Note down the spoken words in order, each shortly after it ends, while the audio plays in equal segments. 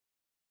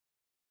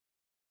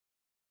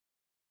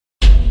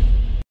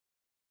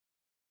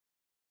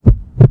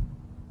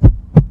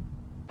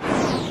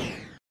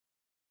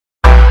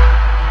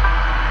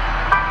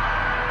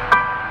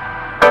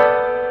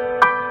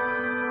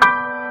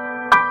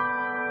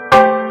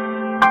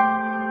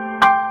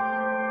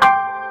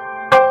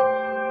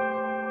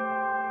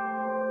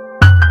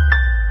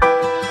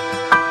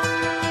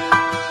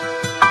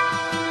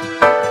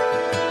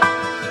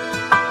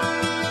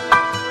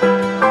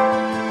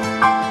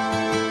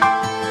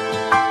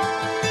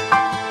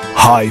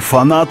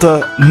Հայ-ֆանատը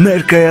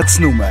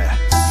ներկայացնում է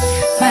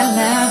My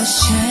love has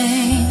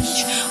changed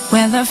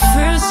when the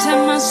first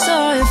time I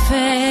saw your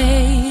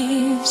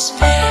face.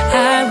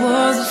 I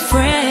was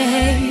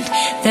afraid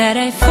that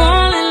I'd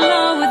fall in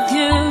love with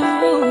you.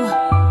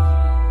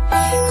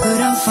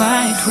 Couldn't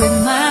fight with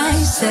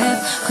myself,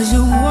 'cause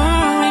you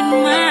were in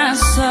my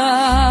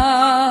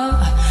soul.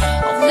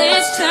 All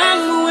this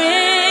time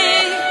away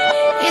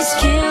is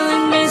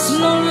killing me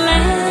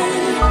slowly.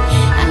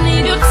 I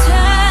need your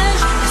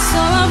touch, it's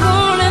all I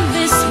want at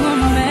this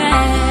moment.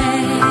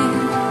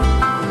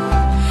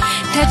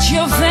 Touch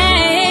your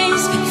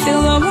face,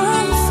 feel the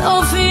warmth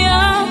of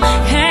your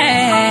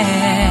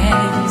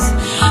hands.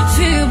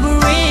 Feel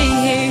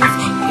breathe,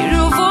 hear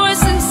your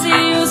voice and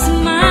see you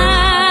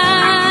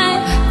smile.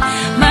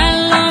 My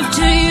love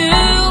to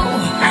you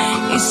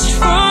is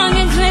strong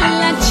and clear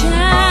like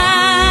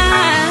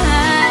child.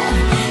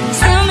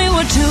 Tell me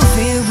what you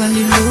feel when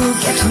you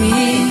look at me.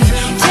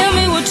 Tell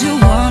me what you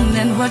want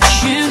and what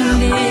you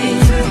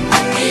need.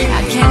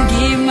 I can't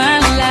give my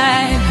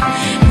life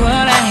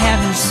what I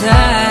have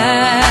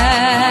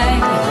inside.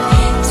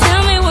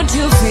 Tell me what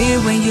you feel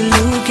when you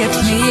look at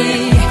me.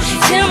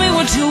 Tell me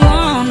what you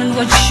want and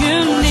what you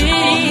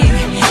need.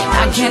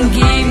 I can't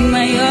give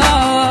my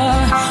all,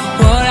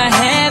 what I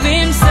have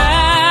inside.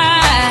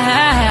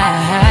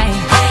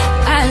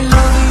 I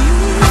love you,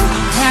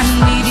 I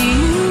need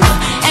you,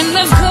 and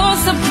of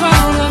course I'm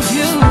proud of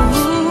you.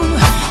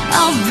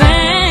 Oh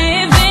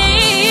baby,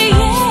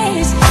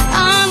 yes,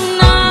 I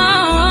know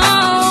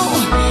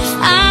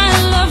I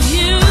love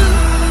you.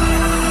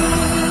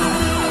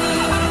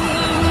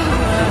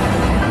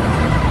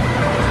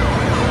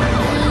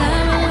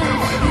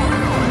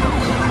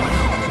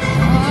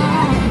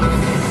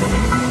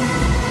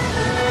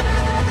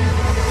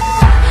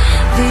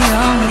 The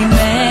only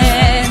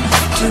man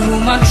to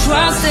whom I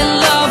trust and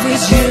love